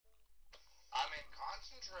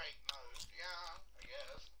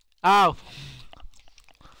Oh.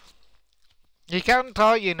 You can't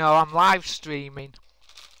tell, you know, I'm live streaming.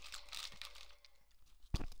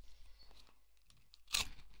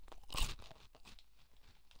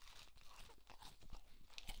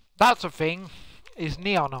 That's the thing. Is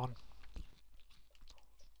neon on?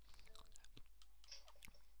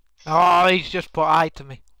 Oh, he's just put hi to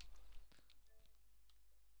me.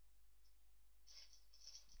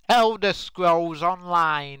 Elder Scrolls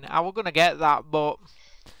Online. I was gonna get that, but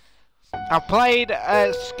I played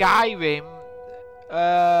Skyrim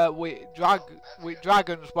with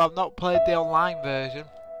dragons, but I've not played the online version.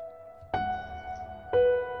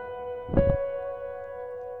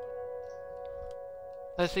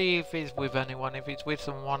 Let's see if he's with anyone. If he's with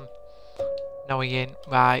someone, no, he ain't.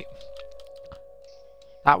 Right.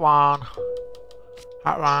 That one.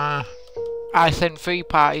 That one. I send 3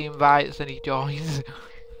 party invites and he joins.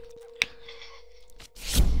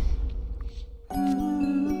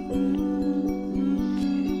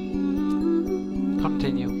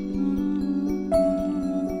 Continue.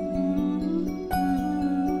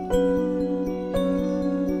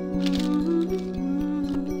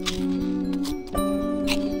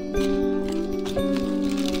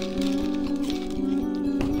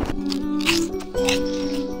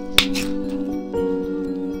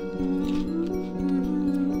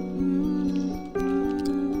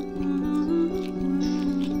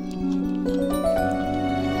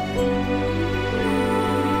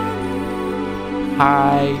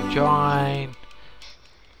 Hi, join.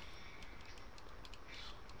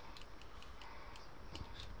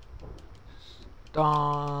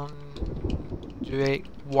 Drake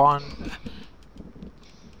 1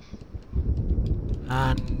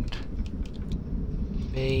 and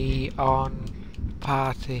me on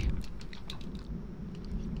party.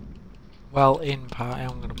 Well, in party,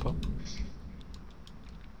 I'm gonna put.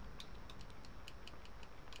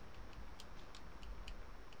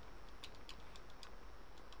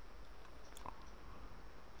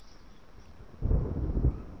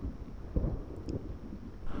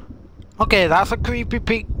 Okay, that's a creepy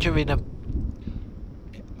picture in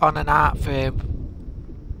on an art frame.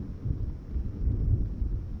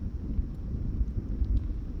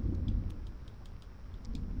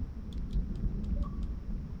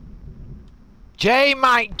 J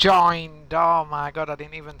Mike joined. Oh my god, I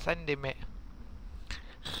didn't even send him it.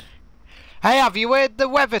 Hey, have you heard the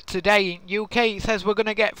weather today in UK? It says we're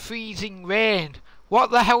gonna get freezing rain. What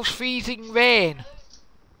the hell's freezing rain?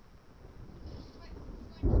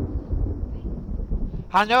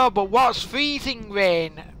 I know, but what's freezing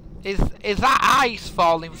rain? Is that ice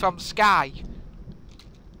falling from sky?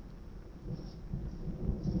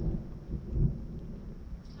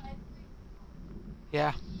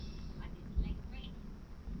 Yeah.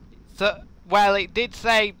 So, well, it did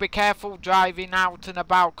say be careful driving out and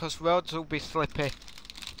about because roads will be slippy.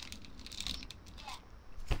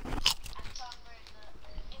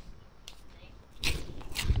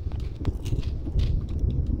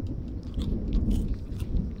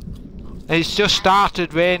 It's just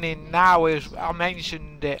started raining now as I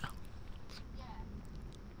mentioned it.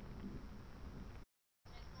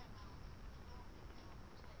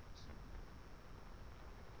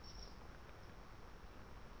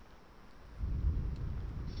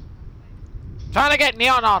 Trying to get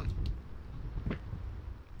neon on.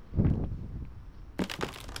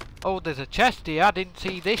 Oh, there's a chest here. I didn't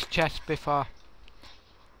see this chest before.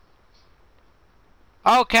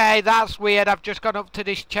 Okay, that's weird. I've just gone up to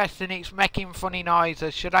this chest and it's making funny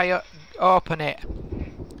noises. Should I open it?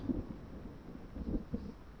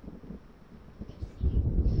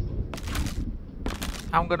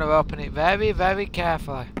 I'm going to open it very, very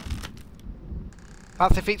carefully.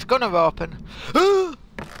 That's if it's going to open.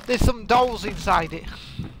 There's some dolls inside it.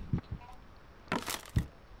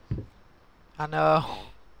 I know.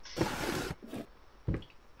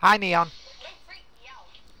 Hi, Neon.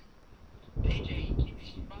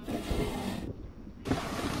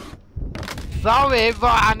 Sorry,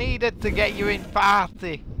 but I needed to get you in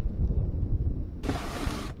party.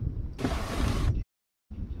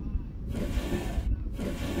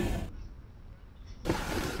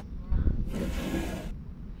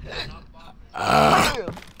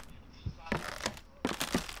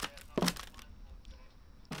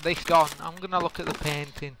 This gone. I'm gonna look at the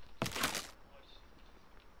painting.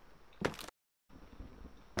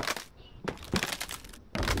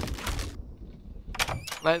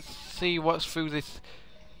 Let's see what's through this.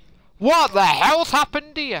 What the hell's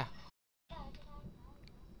happened here?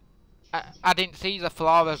 I didn't see the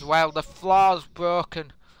floor as well. The floor's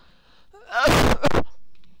broken.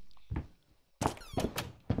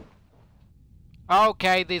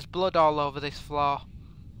 Okay, there's blood all over this floor.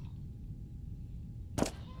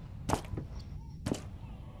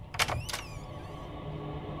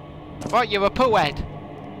 What, you're a poo-head?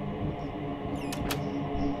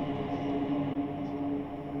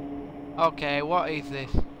 Okay, what is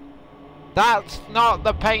this? That's not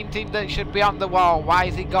the painting that should be on the wall. Why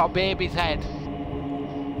has it got a baby's head?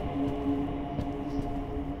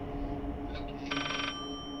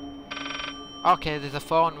 Okay, there's a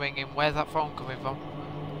phone ringing. Where's that phone coming from?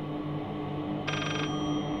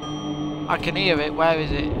 I can hear it. Where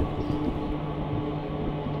is it?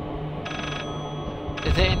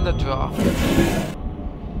 Is it in the drawer?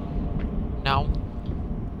 No.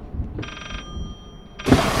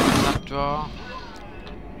 In that drawer.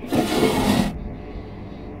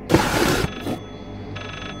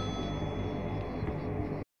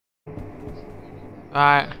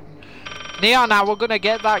 Right. Neon, now we're gonna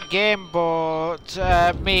get that game, but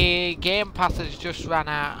me game pass has just ran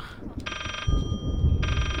out.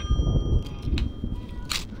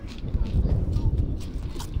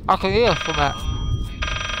 I can hear from it.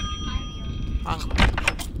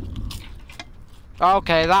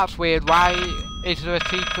 Okay, that's weird. Why is there a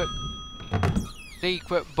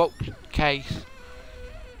secret bookcase?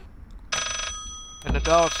 And the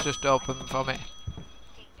door's just open for me.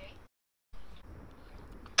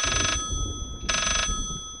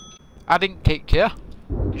 I didn't kick you.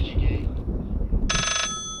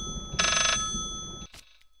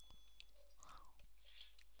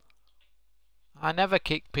 I never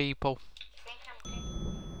kick people.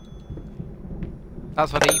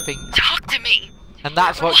 That's what he thinks. Talk to me! And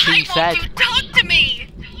that's what she said. Why won't you talk to me?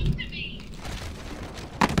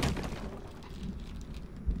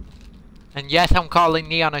 And yes, I'm calling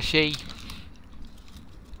Neon a she.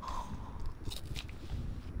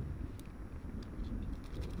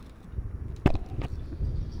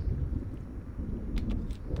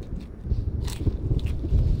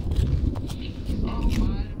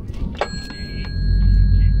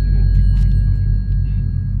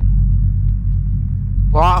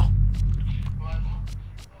 What?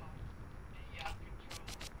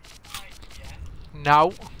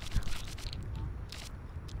 No.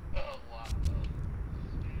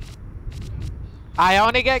 I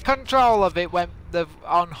only get control of it when they're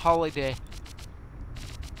on holiday.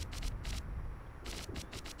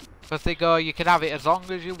 Because they go, you can have it as long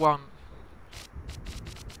as you want.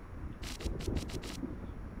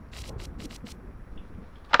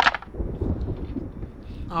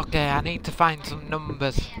 Okay, I need to find some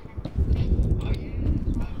numbers.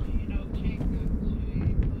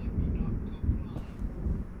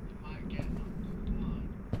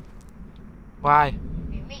 Why?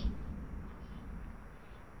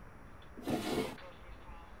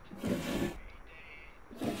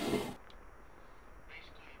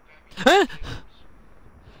 Huh?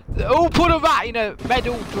 Oh, put a rat in a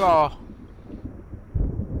medal drawer.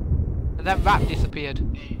 And then rat disappeared.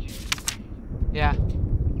 Yeah.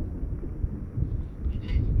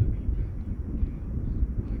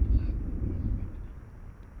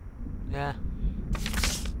 Yeah.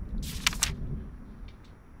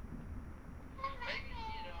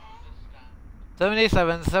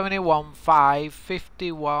 77, 71, 5,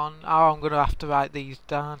 51. Oh, I'm gonna have to write these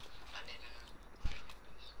down.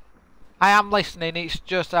 I am listening, it's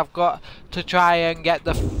just I've got to try and get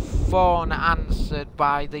the phone answered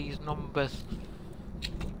by these numbers.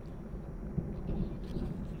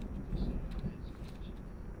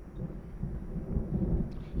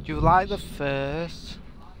 July the 1st.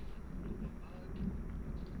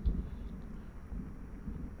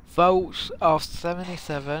 Votes of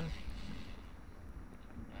 77.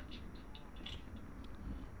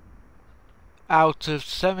 Out of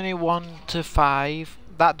 71 to 5.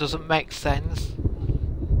 That doesn't make sense.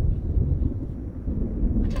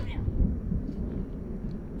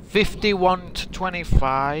 51 to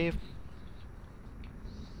 25.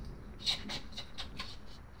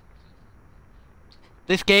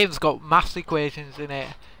 This game's got math equations in it.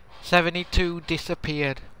 72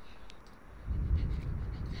 disappeared.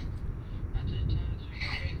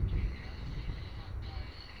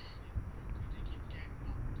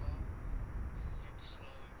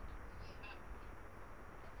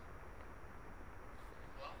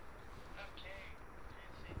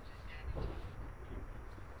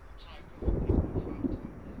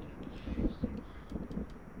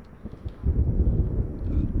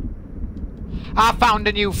 I found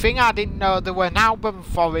a new thing. I didn't know there was an album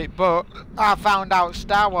for it, but I found out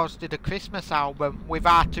Star Wars did a Christmas album with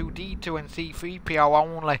R2-D2 and C-3PO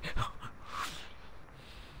only.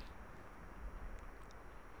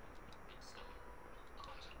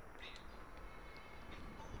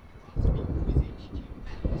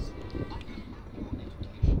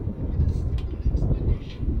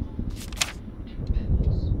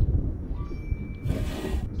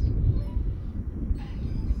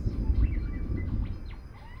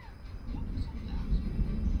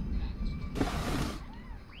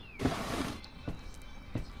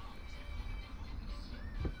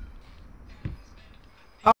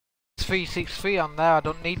 363 on there. I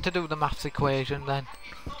don't need to do the maths equation then.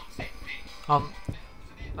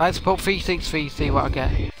 Let's put 363, see what I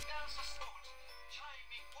get.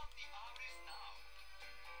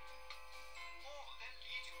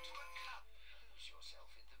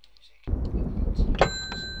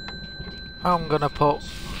 I'm gonna put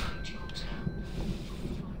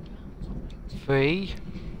 3.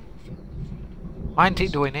 Why ain't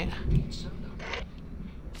it doing it?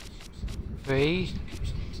 3,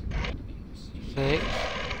 6.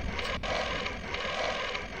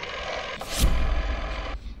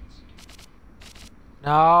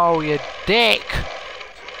 No, you dick!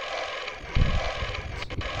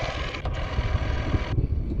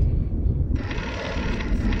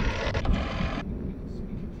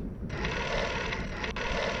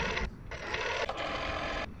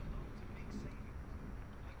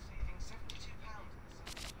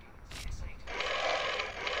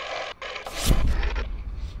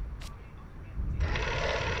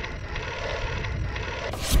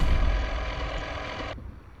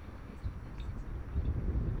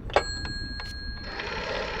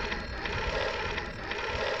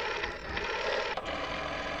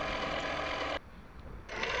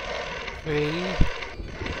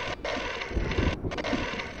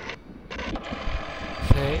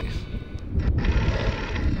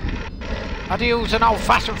 How do you use an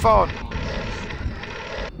old-fashioned phone?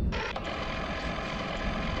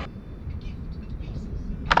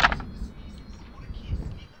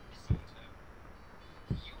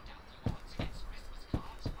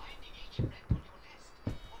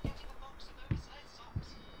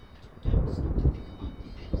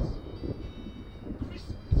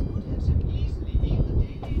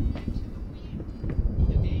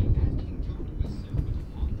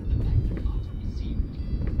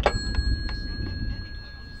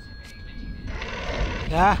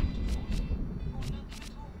 Yeah.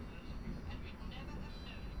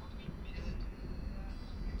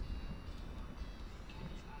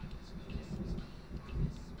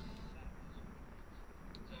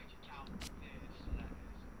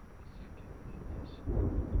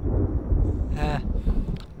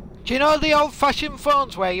 Do you know the old-fashioned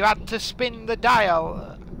phones where you had to spin the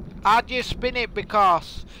dial? How'd you spin it?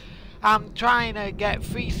 Because I'm trying to get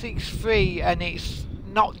 363 and it's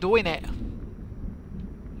not doing it.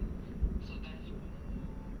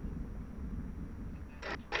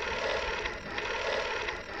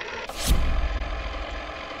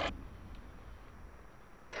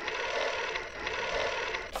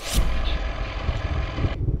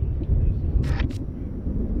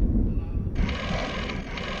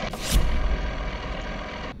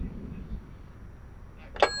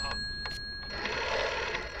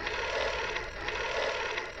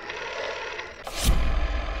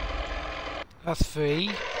 That's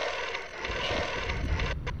 3.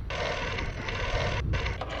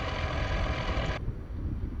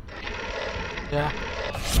 Yeah.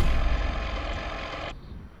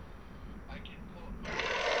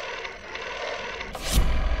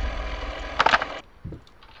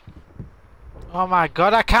 Oh my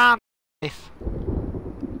god, I can't do this.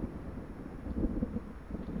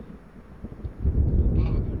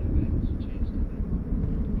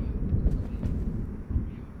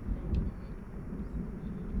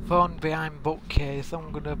 Phone behind bookcase.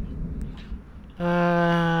 I'm gonna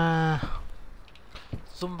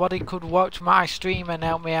somebody could watch my stream and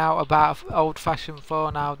help me out about an old-fashioned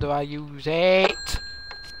phone. How do I use it?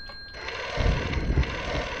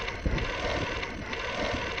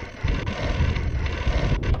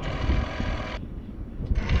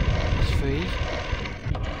 That's 3.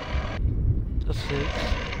 That's 6.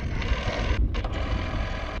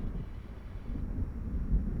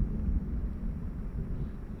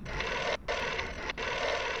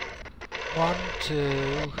 One,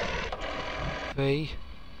 2, 3.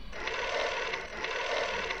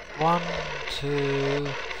 1, 2,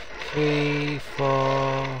 3,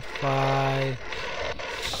 4, 5,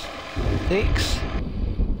 6.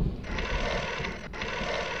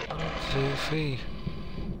 1, 2, 3.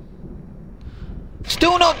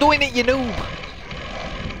 Still not doing it, you noob!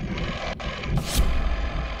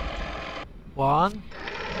 1.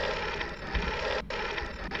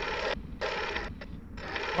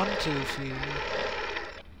 1, 2, 3.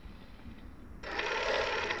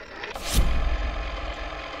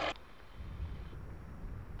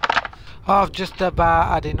 Oh, I've just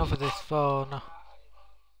about had enough of this phone.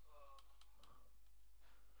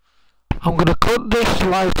 I'm gonna cut this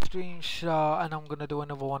live stream short and I'm gonna do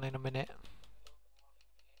another one in a minute.